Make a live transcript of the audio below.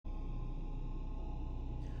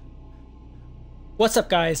What's up,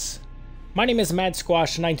 guys? My name is Mad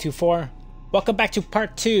Squash 924. Welcome back to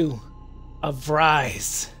part 2 of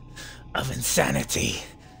Rise of Insanity,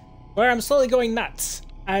 where I'm slowly going nuts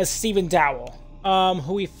as Stephen Dowell,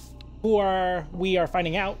 who we are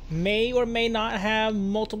finding out may or may not have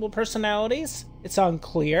multiple personalities. It's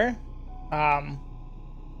unclear. Our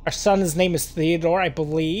son's name is Theodore, I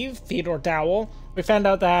believe. Theodore Dowell. We found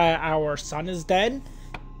out that our son is dead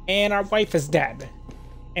and our wife is dead.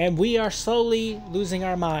 And we are slowly losing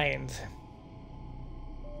our mind.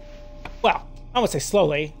 Well, I won't say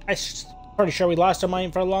slowly. I'm pretty sure we lost our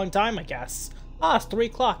mind for a long time, I guess. Ah, it's 3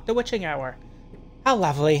 o'clock, the witching hour. How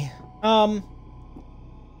lovely. But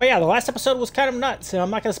yeah, the last episode was kind of nuts, and I'm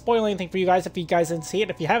not going to spoil anything for you guys if you guys didn't see it.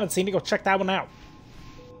 If you haven't seen it, go check that one out.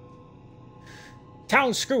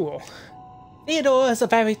 Town School. Theodore is a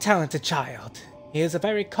very talented child. He is a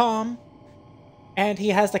very calm, and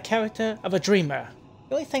he has the character of a dreamer.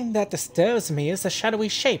 The only thing that disturbs me is the shadowy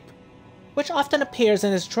shape, which often appears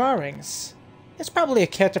in his drawings. It's probably a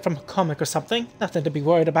character from a comic or something, nothing to be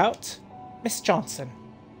worried about. Miss Johnson.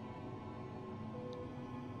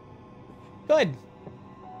 Good.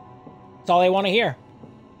 That's all I want to hear.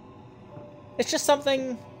 It's just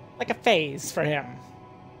something like a phase for him.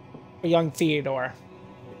 For young Theodore.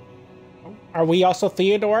 Are we also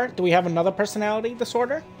Theodore? Do we have another personality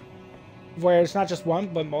disorder? Where it's not just one,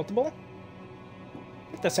 but multiple?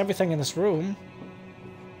 I think that's everything in this room.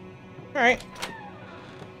 Alright.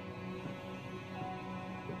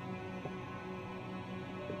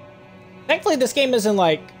 Thankfully, this game isn't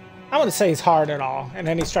like, I wouldn't say it's hard at all in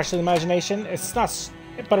any stretch of the imagination. It's not,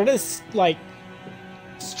 but it is like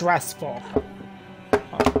stressful.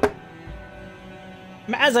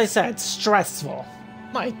 As I said, stressful.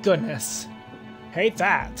 My goodness. Hate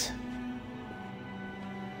that.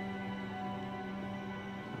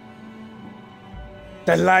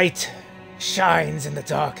 The light shines in the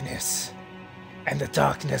darkness, and the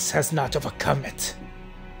darkness has not overcome it.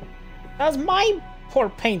 That was my poor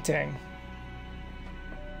painting.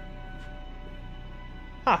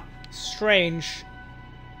 Huh. Strange.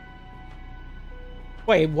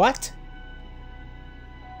 Wait, what?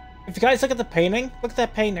 If you guys look at the painting, look at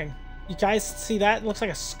that painting. You guys see that? It looks like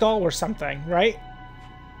a skull or something, right?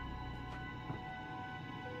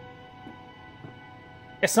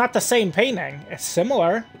 It's not the same painting. It's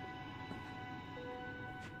similar.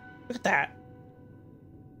 Look at that.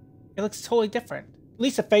 It looks totally different. At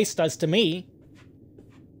least the face does to me.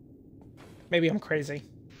 Maybe I'm crazy.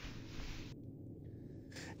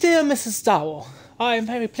 Dear Mrs. Dowell, I am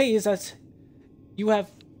very pleased that you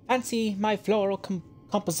have fancied my floral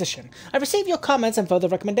composition. I received your comments and further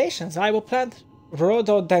recommendations. I will plant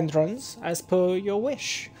rhododendrons as per your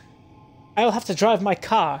wish. I will have to drive my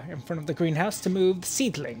car in front of the greenhouse to move the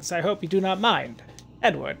seedlings. I hope you do not mind.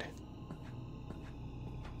 Edward.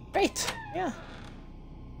 Great, yeah.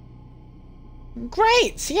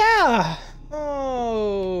 Great, yeah!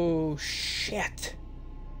 Oh, shit.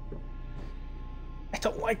 I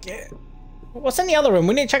don't like it. What's in the other room?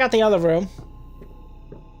 We need to check out the other room.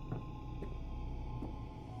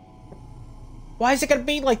 Why is it gonna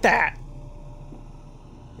be like that?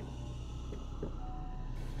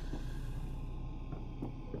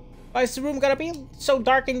 Why is the room gonna be so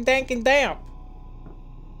dark and dank and damp?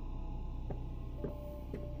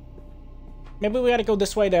 Maybe we gotta go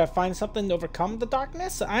this way to find something to overcome the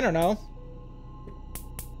darkness? I don't know.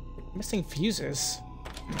 Missing fuses.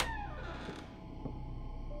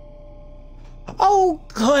 Oh,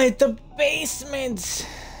 good! The basement!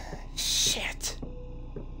 Shit.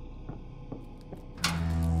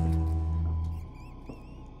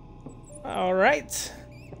 Alright.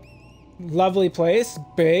 Lovely place,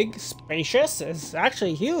 big, spacious. It's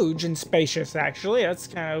actually huge and spacious, actually. That's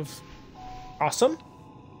kind of awesome.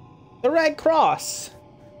 The Red Cross.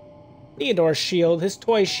 Theodore's shield, his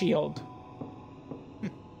toy shield.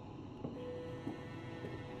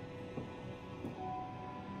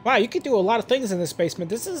 Wow, you could do a lot of things in this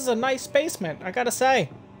basement. This is a nice basement, I gotta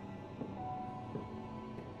say.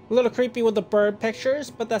 A little creepy with the bird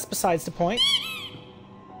pictures, but that's besides the point.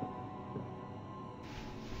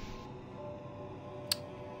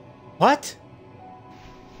 What?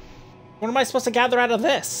 What am I supposed to gather out of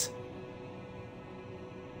this?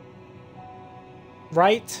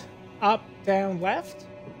 Right, up, down, left?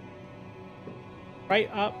 Right,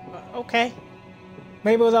 up, okay.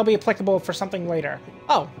 Maybe that'll be applicable for something later.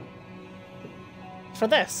 Oh. For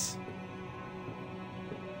this.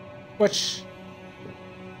 Which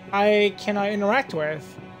I cannot interact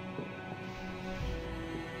with.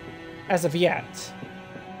 As of yet.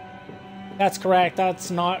 That's correct. That's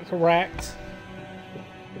not correct.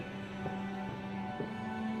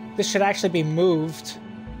 this should actually be moved.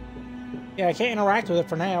 Yeah, I can't interact with it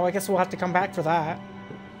for now. I guess we'll have to come back for that.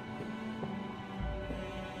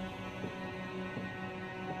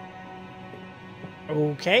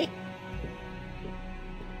 Okay.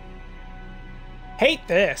 Hate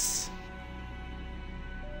this.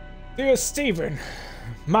 Dear Stephen,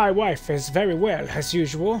 my wife is very well, as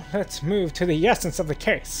usual. Let's move to the essence of the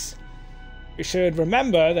case. You should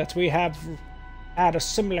remember that we have had a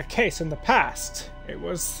similar case in the past. It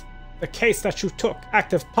was the case that you took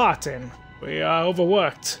active part in. We are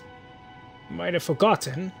overworked. You might have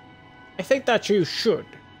forgotten. I think that you should,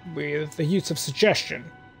 with the use of suggestion,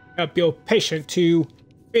 help your patient to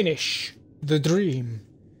finish the dream.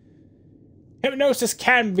 Hypnosis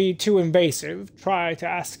can be too invasive. Try to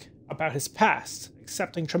ask about his past.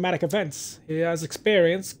 Accepting traumatic events he has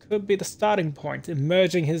experienced could be the starting point in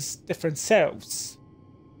merging his different selves.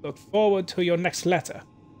 Look forward to your next letter.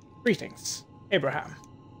 Greetings, Abraham.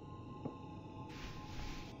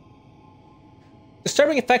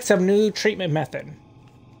 Disturbing effects of new treatment method.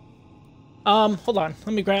 Hold on.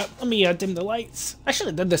 Let me dim the lights. I should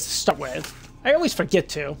have done this to start with. I always forget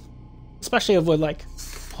to. Especially with, like,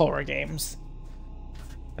 horror games.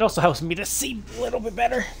 It also helps me to see a little bit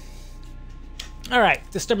better. Alright,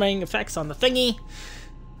 disturbing effects on the thingy.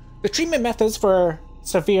 The treatment methods for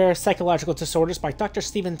severe psychological disorders by Dr.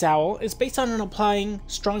 Stephen Dowell is based on applying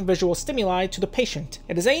strong visual stimuli to the patient.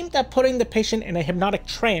 It is aimed at putting the patient in a hypnotic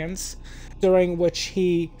trance, during which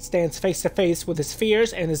he stands face to face with his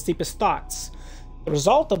fears and his deepest thoughts. The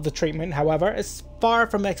result of the treatment, however, is far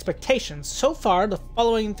from expectations. So far, the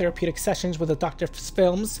following therapeutic sessions with the doctor's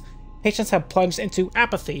films, patients have plunged into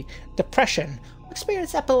apathy, depression, or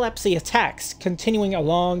experienced epilepsy attacks, continuing a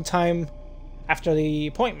long time after the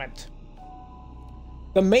appointment.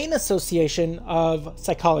 The main association of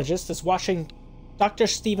psychologists is watching Dr.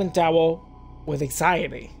 Stephen Dowell with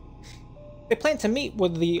anxiety. They plan to meet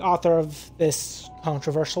with the author of this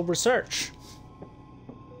controversial research.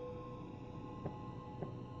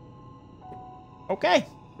 Okay.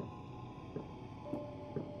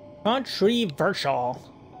 Controversial.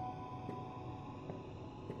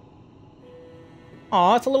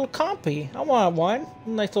 Aw, it's a little compy. I want one.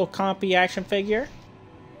 Nice little compy action figure.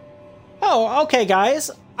 Oh, okay,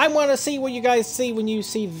 guys. I want to see what you guys see when you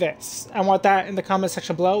see this. I want that in the comment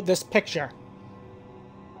section below, this picture.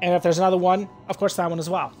 And if there's another one, of course that one as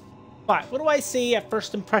well. But what do I see at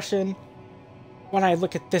first impression when I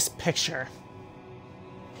look at this picture?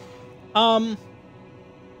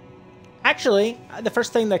 Actually, the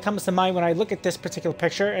first thing that comes to mind when I look at this particular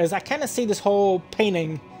picture is I kind of see this whole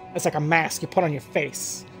painting as like a mask you put on your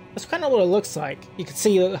face. That's kind of what it looks like. You can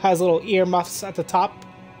see it has little ear muffs at the top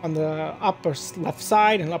on the upper left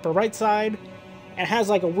side and upper right side. And it has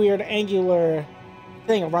like a weird angular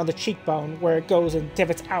thing around the cheekbone where it goes and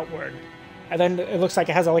divots outward. And then it looks like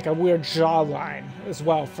it has like a weird jawline as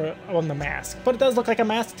well on the mask. But it does look like a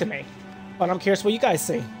mask to me. But I'm curious what you guys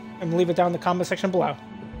see. And leave it down in the comment section below.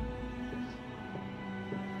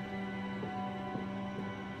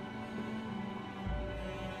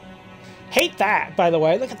 Hate that, by the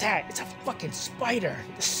way. Look at that. It's a fucking spider.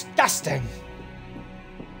 Disgusting.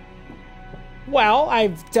 Well,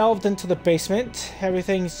 I've delved into the basement.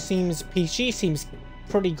 Everything seems peachy, seems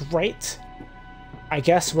pretty great. I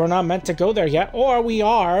guess we're not meant to go there yet. Or we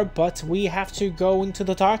are, but we have to go into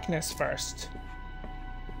the darkness first.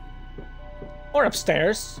 Or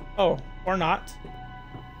upstairs. Oh, or not.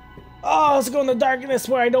 Oh, let's go in the darkness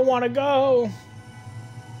where I don't want to go.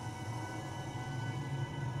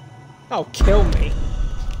 Oh, kill me.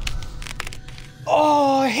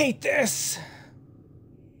 Oh, I hate this.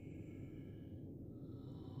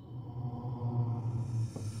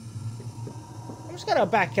 I'm just gonna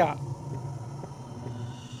back up.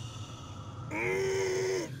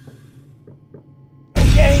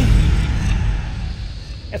 Okay.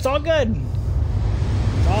 It's all good.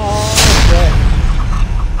 It's all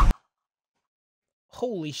good.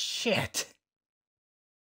 Holy shit.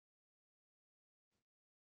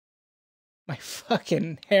 My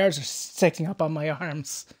fucking hairs are sticking up on my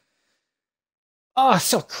arms. Oh, it's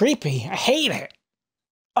so creepy. I hate it.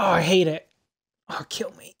 Oh, I hate it. Oh,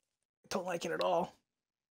 kill me. Don't like it at all.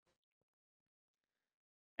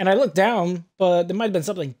 And I looked down, but there might have been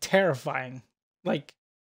something terrifying. Like,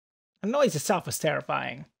 the noise itself is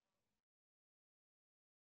terrifying.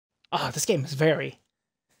 Oh, this game is it's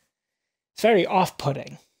very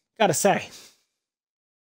off-putting. Gotta say.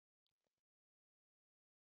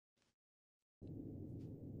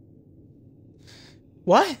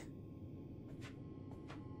 What?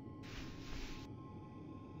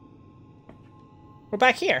 We're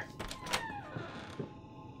back here.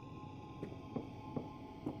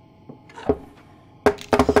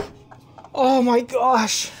 Oh my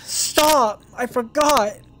gosh. Stop. I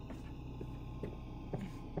forgot.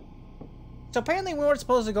 So apparently we weren't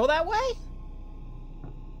supposed to go that way?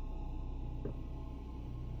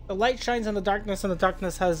 The light shines in the darkness and the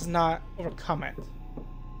darkness has not overcome it.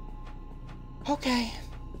 Okay.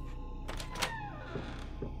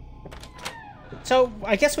 So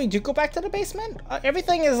I guess we do go back to the basement?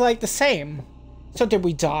 Everything is like the same. So did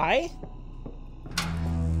we die?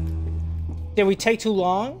 Did we take too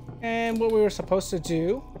long? And what we were supposed to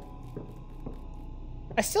do?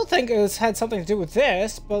 I still think it had something to do with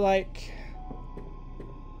this, but like...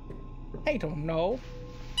 I don't know.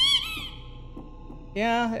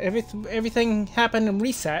 Yeah, everything happened and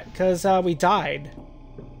reset because we died.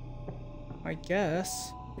 I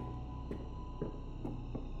guess.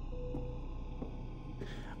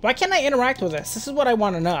 Why can't I interact with this? This is what I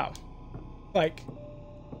want to know. Like,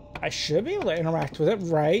 I should be able to interact with it,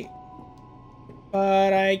 right?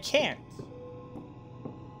 But I can't.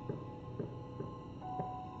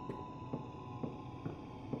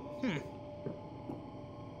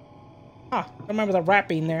 Huh, I remember the rat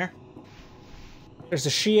being there. There's a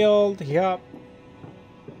shield, yup.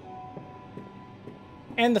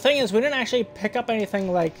 And the thing is, we didn't actually pick up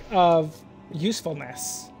anything, like, of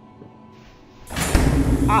usefulness.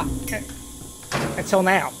 Ah, until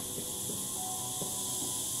now.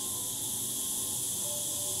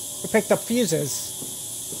 We picked up fuses.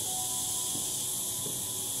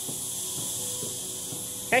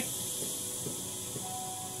 Okay.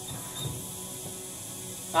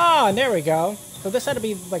 Ah, and there we go. So this had to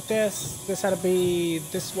be like this had to be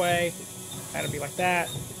this way, had to be like that,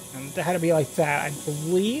 and that had to be like that, I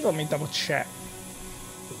believe. Let me double check.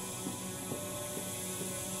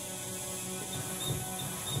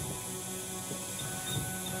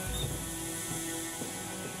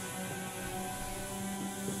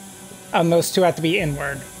 And those two have to be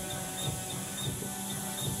inward.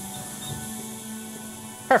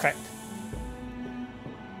 Perfect.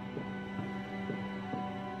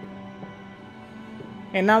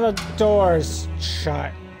 And now the door's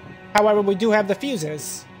shut. However, we do have the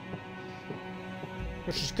fuses,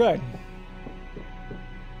 which is good.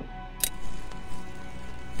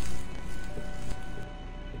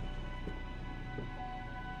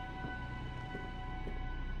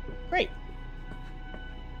 Great.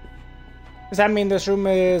 Does that mean this room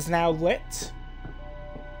is now lit?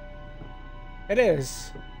 It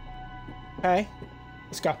is. Okay,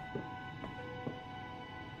 let's go.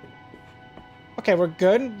 Okay, we're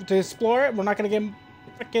good to explore it. We're not gonna get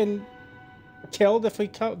freaking killed if we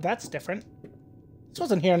that's different. This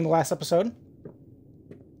wasn't here in the last episode.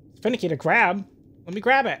 It's finicky to grab. Let me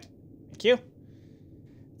grab it. Thank you.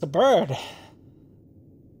 It's a bird.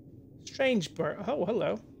 Strange bird. Oh,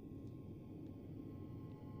 hello.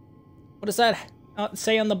 What does that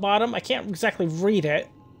say on the bottom? I can't exactly read it.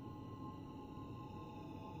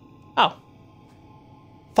 Oh.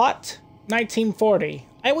 Thought 1940.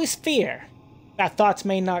 I always fear that thoughts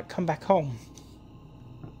may not come back home.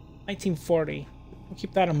 1940. We'll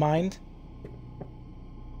keep that in mind.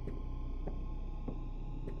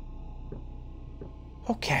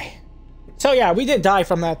 Okay. So yeah, we did die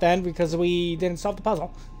from that then because we didn't solve the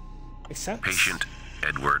puzzle. Makes sense. Patient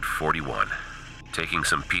Edward, 41. Taking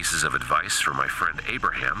some pieces of advice from my friend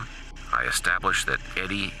Abraham, I established that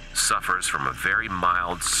Eddie suffers from a very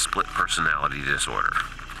mild split personality disorder.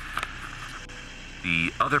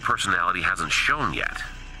 The other personality hasn't shown yet,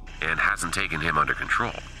 and hasn't taken him under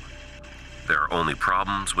control. There are only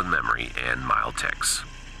problems with memory and mild tics.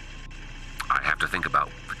 I have to think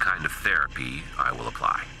about the kind of therapy I will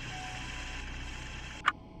apply.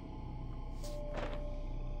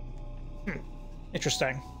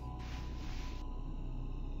 Interesting.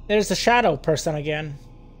 There's the shadow person again.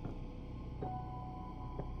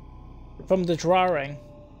 From the drawing.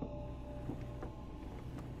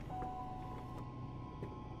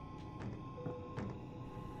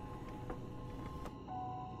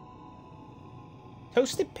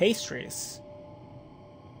 Toasted pastries.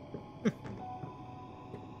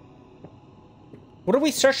 What are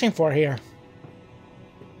we searching for here?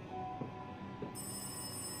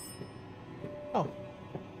 Oh.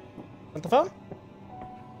 On the phone?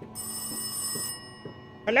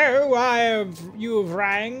 Hello, you've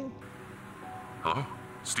rang. Hello?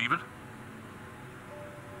 Steven?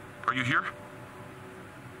 Are you here?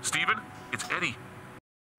 Steven? It's Eddie.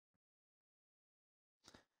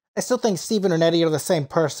 I still think Steven and Eddie are the same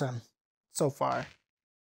person so far.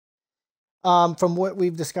 From what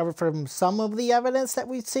we've discovered from some of the evidence that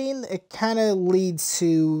we've seen, it kind of leads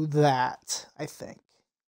to that, I think.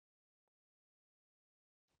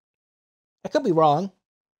 I could be wrong.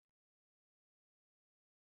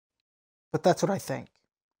 but that's what I think.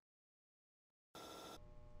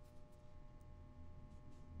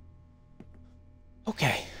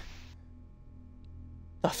 Okay.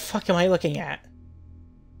 The fuck am I looking at?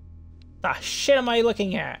 The shit am I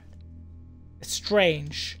looking at? It's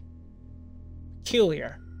strange.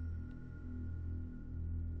 Peculiar.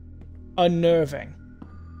 Unnerving.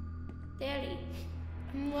 Daddy,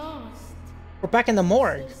 I'm lost. We're back in the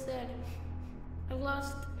morgue. So sad. I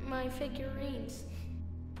lost my figurines.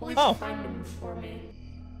 Please Oh. find them for me.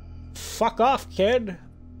 Fuck off, kid.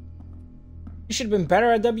 You should have been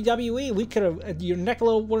better at WWE. We could have... Your neck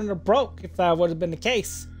wouldn't have broke if that would have been the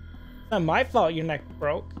case. It's not my fault your neck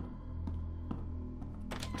broke.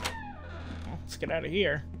 Well, let's get out of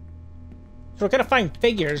here. So we're gonna find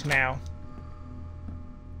figures now.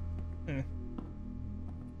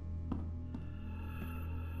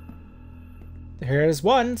 Here's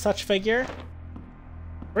one such figure.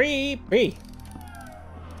 Creepy.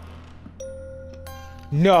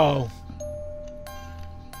 No.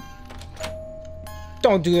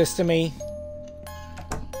 Don't do this to me.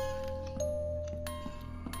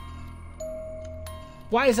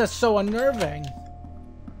 Why is that so unnerving?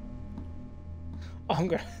 Oh, I'm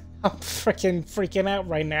freaking out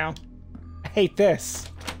right now. I hate this.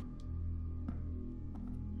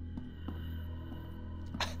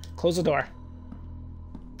 Close the door.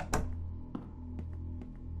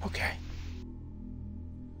 Okay.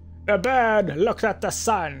 The bird looked at the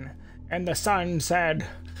sun, and the sun said,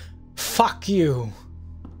 "Fuck you."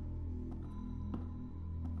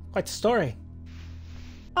 Quite the story.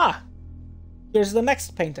 Ah, here's the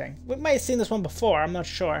next painting. We might have seen this one before, I'm not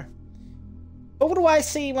sure. But what do I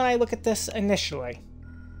see when I look at this initially?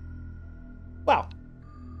 Well,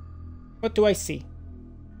 what do I see?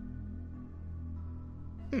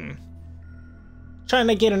 Trying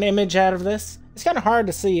to get an image out of this. It's kind of hard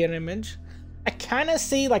to see an image. I kind of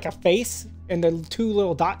see like a face, and the two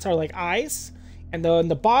little dots are like eyes, and on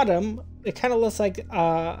the bottom it kind of looks like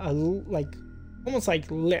almost like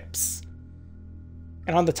lips.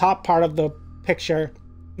 And on the top part of the picture,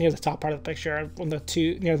 near the top part of the picture, on the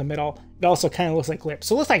two near the middle, it also kind of looks like lips.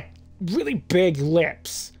 So it looks like really big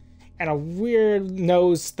lips and a weird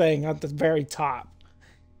nose thing at the very top.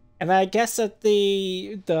 And I guess at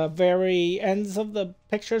the very ends of the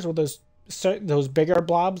pictures where those bigger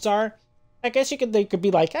blobs are, I guess they could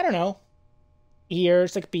be like, I don't know,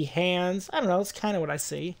 ears, they could be hands. I don't know, that's kind of what I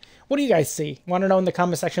see. What do you guys see? Want to know in the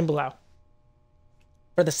comment section below.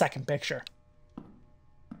 For the second picture.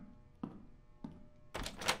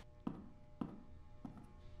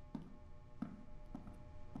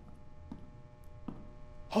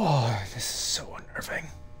 Oh, this is so unnerving.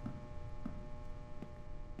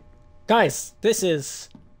 Guys, this is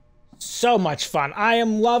so much fun. I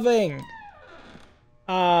am loving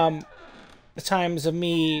the times of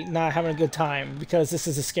me not having a good time because this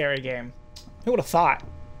is a scary game. Who would have thought?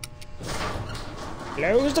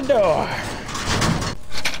 Close the door.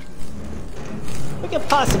 What could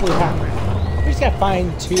possibly happen? We just gotta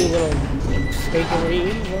find two little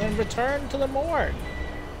figurines and then return to the morgue.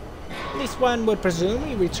 At least one would presume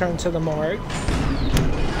we return to the morgue.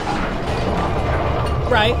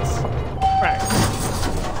 Right. Right.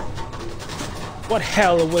 What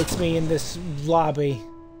hell awaits me in this lobby?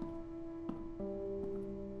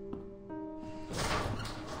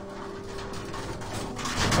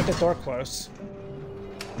 Why'd the door close?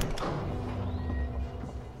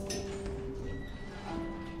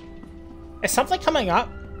 Is something coming up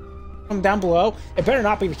from down below? It better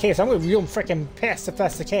not be the case. I'm gonna be real freaking pissed if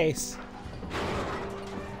that's the case.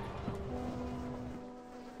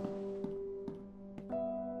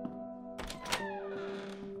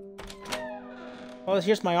 Well,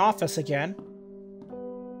 here's my office again.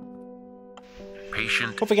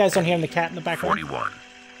 Patient. Hope you guys don't hear the cat in the background. 41.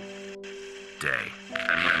 Day.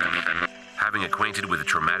 Having acquainted with the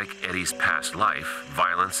traumatic Eddie's past life,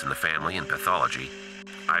 violence in the family, and pathology,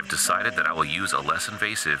 I've decided that I will use a less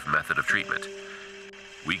invasive method of treatment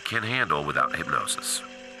we can handle without hypnosis.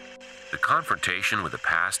 The confrontation with the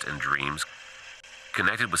past and dreams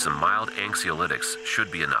connected with some mild anxiolytics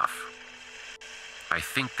should be enough. I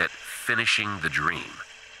think that finishing the dream,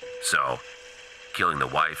 so killing the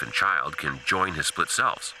wife and child, can join his split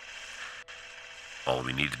selves. All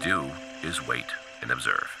we need to do is wait and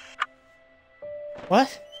observe.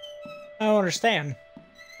 What? I don't understand.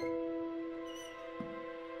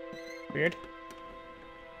 Weird.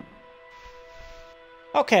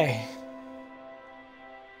 Okay.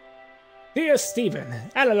 Dear Stephen,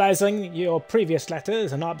 analyzing your previous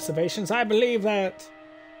letters and observations, I believe that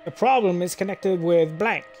the problem is connected with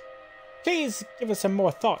blank. Please give us some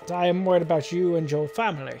more thought. I am worried about you and your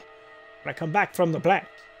family when I come back from the blank.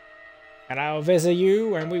 And I'll visit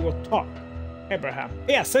you and we will talk. Abraham.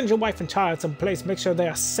 Yeah, send your wife and child someplace, make sure they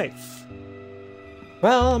are safe.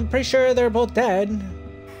 Well, I'm pretty sure they're both dead.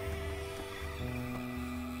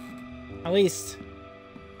 At least,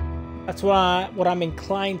 that's what I'm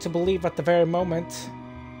inclined to believe at the very moment.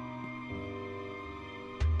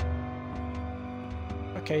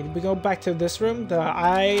 Okay, we go back to this room, the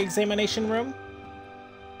eye examination room.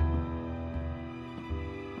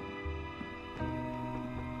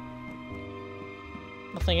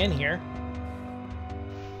 Nothing in here.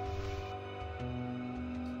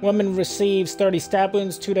 Woman receives 30 stab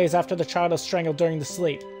wounds 2 days after the child is strangled during the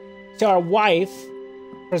sleep. So our wife,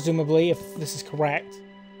 presumably, if this is correct,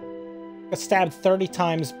 got stabbed 30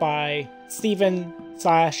 times by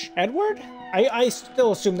Stephen/Edward? I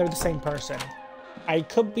still assume they're the same person. I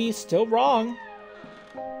could be still wrong.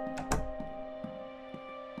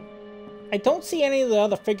 I don't see any of the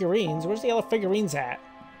other figurines. Where's the other figurines at?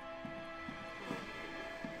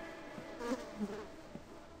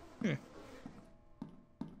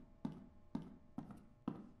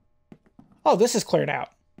 Oh, this is cleared out.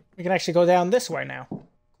 We can actually go down this way now.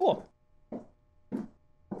 Cool.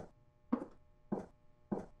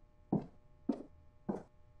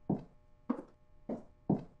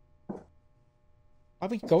 Why are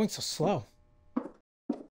we going so slow?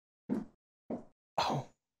 Oh,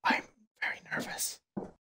 I'm very nervous.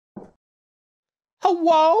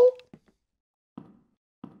 Hello?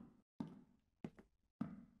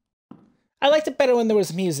 I liked it better when there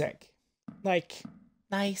was music. Like,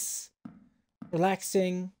 nice,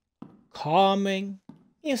 relaxing, calming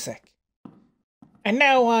music. And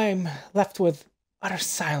now I'm left with utter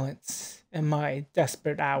silence in my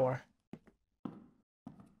desperate hour.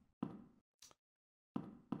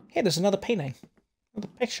 Hey, there's another painting. Another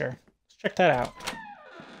picture. Let's check that out.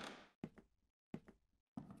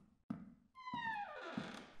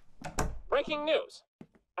 Breaking news.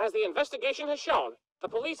 As the investigation has shown, the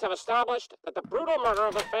police have established that the brutal murder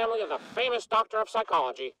of the family of the famous doctor of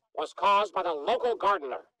psychology was caused by the local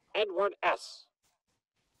gardener, Edward S.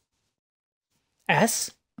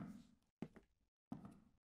 S?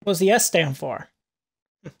 What does the S stand for?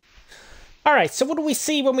 Alright, so what do we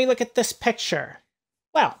see when we look at this picture?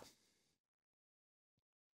 Well,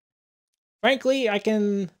 frankly, I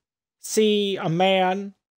can see a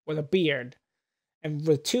man with a beard and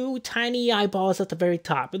with two tiny eyeballs at the very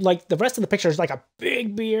top. Like, the rest of the picture is like a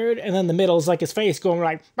big beard, and then the middle is like his face going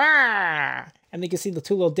like, bah! And you can see the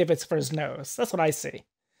two little divots for his nose. That's what I see.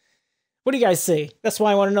 What do you guys see? That's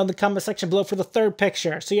why I want to know in the comment section below for the third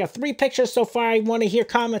picture. So you have 3 pictures so far I want to hear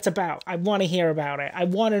comments about. I want to hear about it. I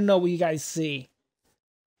want to know what you guys see.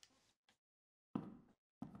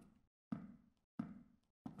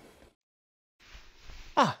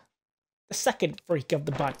 Ah, the second freak of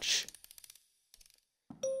the bunch.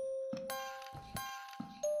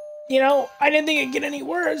 You know, I didn't think it'd get any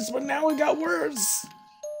worse, but now we got worse.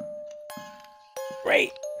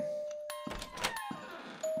 Great.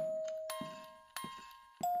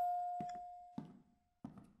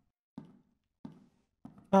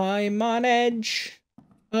 I'm on edge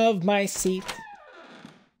of my seat.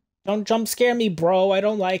 Don't jump scare me, bro. I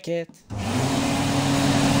don't like it.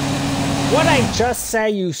 What'd I just say,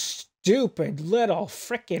 you stupid little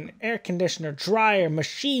frickin' air conditioner dryer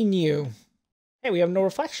machine, you? Hey, we have no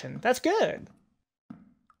reflection. That's good.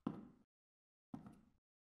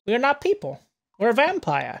 We are not people. We're a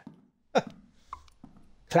vampire.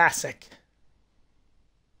 Classic.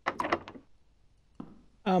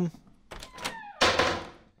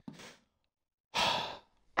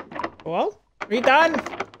 Well, are you done?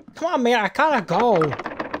 Come on, man. I gotta go.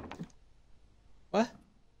 What?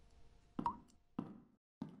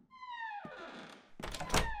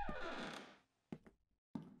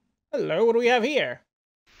 Hello, what do we have here?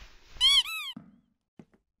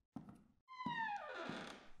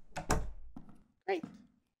 Great.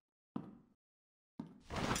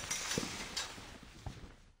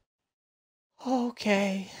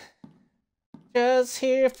 Okay. Just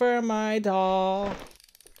here for my doll.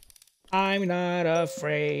 I'm not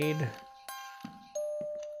afraid.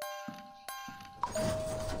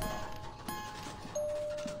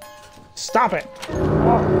 Stop it!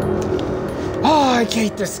 Oh, I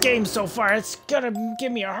hate this game so far. It's gonna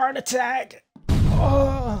give me a heart attack.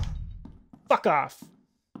 Oh, fuck off.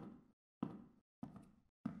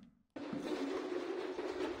 I'm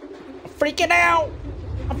freaking out.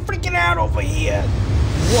 I'm freaking out over here.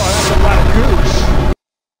 Whoa, that's a lot of goosh.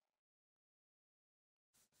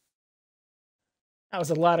 That was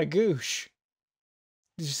a lot of goosh.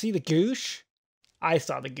 Did you see the goosh? I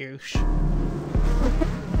saw the goosh.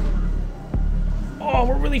 Oh,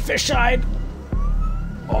 we're really fish-eyed.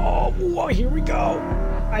 Oh, whoa, here we go.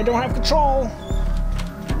 I don't have control.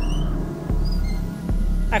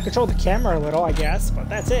 I control the camera a little, I guess, but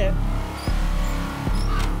that's it.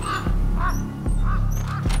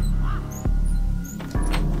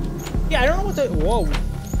 Yeah, I don't know what to... Whoa.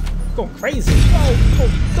 Going crazy.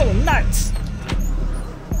 Oh, going nuts.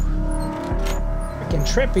 Freaking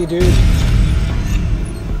trippy, dude.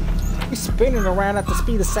 He's spinning around at the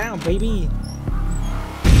speed of sound, baby.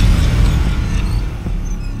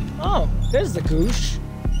 Oh, there's the goosh.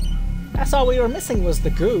 That's all we were missing was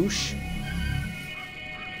the goosh.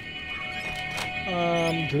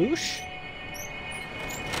 Goosh?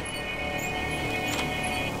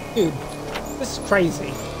 Dude, this is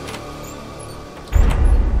crazy.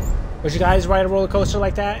 Would you guys ride a roller coaster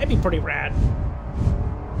like that? It'd be pretty rad.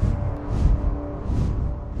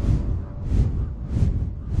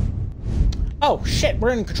 Oh shit,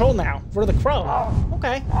 we're in control now. We're the crow.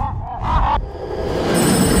 Okay.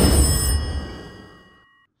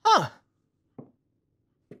 Huh.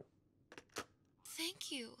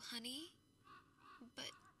 Thank you, honey.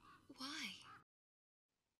 But why?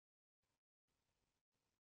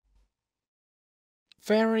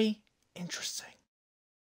 Very interesting.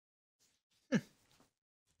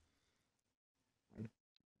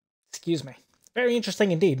 Excuse me. Very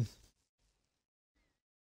interesting indeed.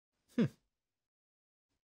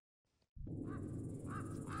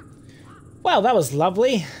 Well, that was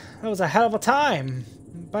lovely. That was a hell of a time.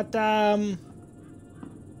 But,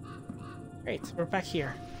 great, we're back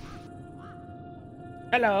here.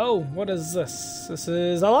 Hello, what is this? This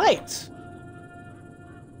is a light.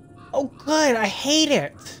 Oh, good, I hate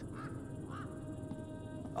it.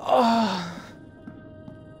 Oh.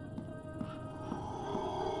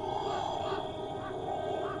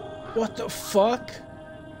 What the fuck?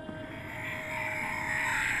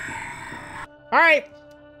 Alright.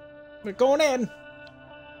 We're going in.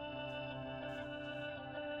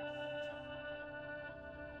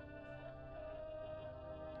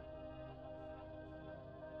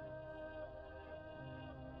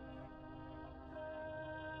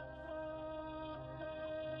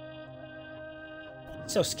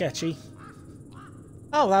 So sketchy.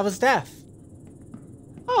 Oh, that was death.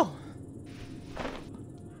 Oh.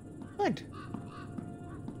 Good.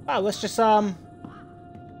 Wow, let's just, some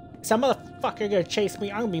motherfucker gonna chase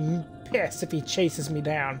me. I'm gonna be pissed if he chases me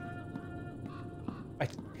down. If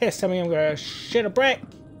I piss, I mean I'm gonna shit a brick.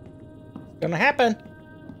 It's gonna happen.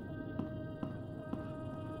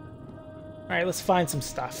 Alright, let's find some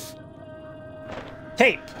stuff.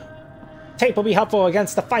 Tape. Tape will be helpful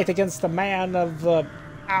against the fight against the man of the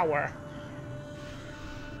hour.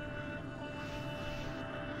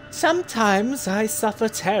 Sometimes I suffer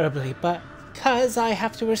terribly, but because I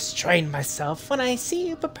have to restrain myself when I see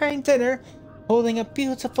you preparing dinner, holding a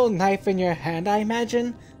beautiful knife in your hand, I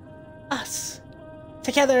imagine us,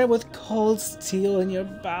 together with cold steel in your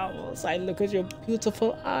bowels. I look at your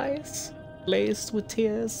beautiful eyes, glazed with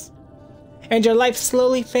tears, and your life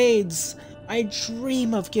slowly fades. I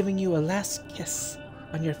dream of giving you a last kiss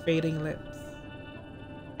on your fading lips.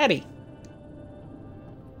 Eddie.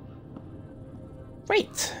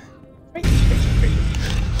 Great. Great, great, great.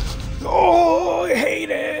 Oh, I hate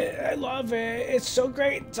it. I love it. It's so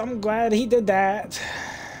great. I'm glad he did that.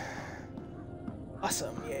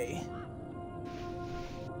 Awesome, yay.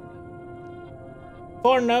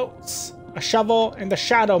 4 notes, a shovel, and the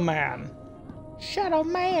Shadow Man. Shadow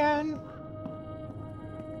Man.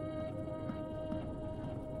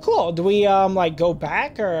 Cool. Do we, like, go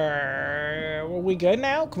back, or are we good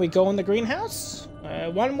now? Can we go in the greenhouse?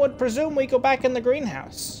 One would presume we go back in the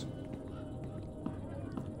greenhouse.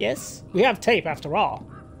 Yes? We have tape, after all.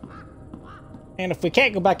 And if we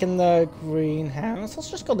can't go back in the greenhouse, let's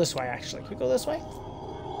just go this way, actually. Can we go this way?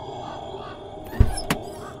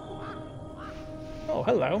 Oh,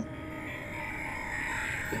 hello.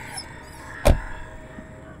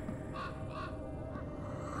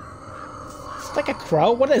 It's like a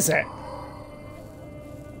crow? What is it?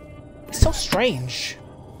 It's so strange.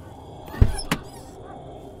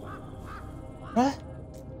 What?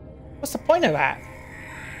 What's the point of that?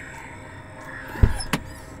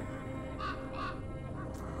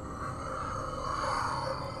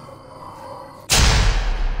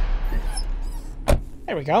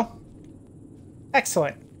 There we go.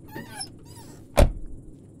 Excellent.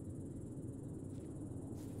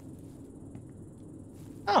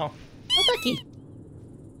 Oh, Ducky.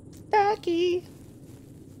 Ducky.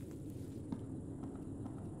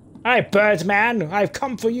 Alright, Birdman, I've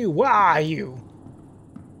come for you. Where are you?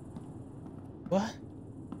 What?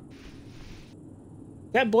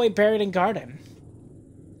 That boy buried in garden.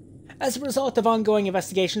 As a result of ongoing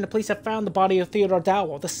investigation, the police have found the body of Theodore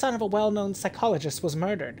Dowell, the son of a well-known psychologist, was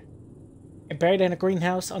murdered and buried in a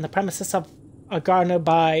greenhouse on the premises of a gardener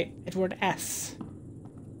by Edward S.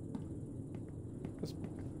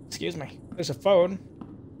 Excuse me. There's a phone.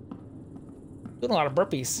 Doing a lot of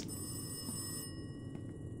burpees.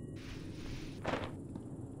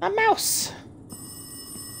 A mouse.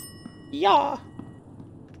 Yeah.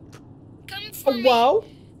 Come for me. Whoa.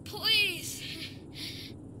 Please.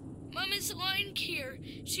 Mom is lying here.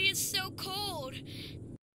 She is so cold.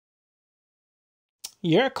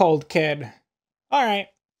 You're a cold kid. Alright.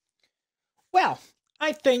 Well,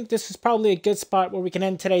 I think this is probably a good spot where we can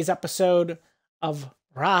end today's episode of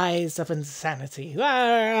Rise of Insanity.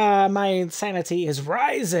 My insanity is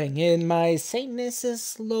rising and my saneness is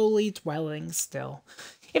slowly dwelling still.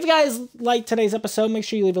 If you guys liked today's episode, make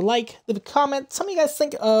sure you leave a like, leave a comment. Tell me what you guys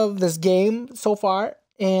think of this game so far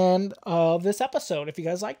and of this episode if you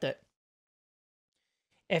guys liked it.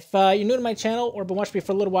 If you're new to my channel or been watching me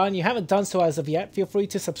for a little while and you haven't done so as of yet, feel free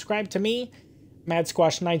to subscribe to me,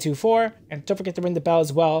 MadSquash924, and don't forget to ring the bell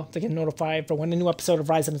as well to get notified for when a new episode of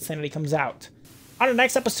Rise of Insanity comes out. On the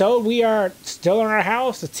next episode, we are still in our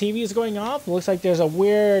house. The TV is going off. It looks like there's a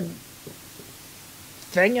weird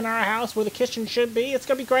thing in our house where the kitchen should be. It's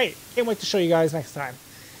going to be great. Can't wait to show you guys next time.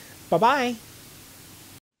 Bye-bye.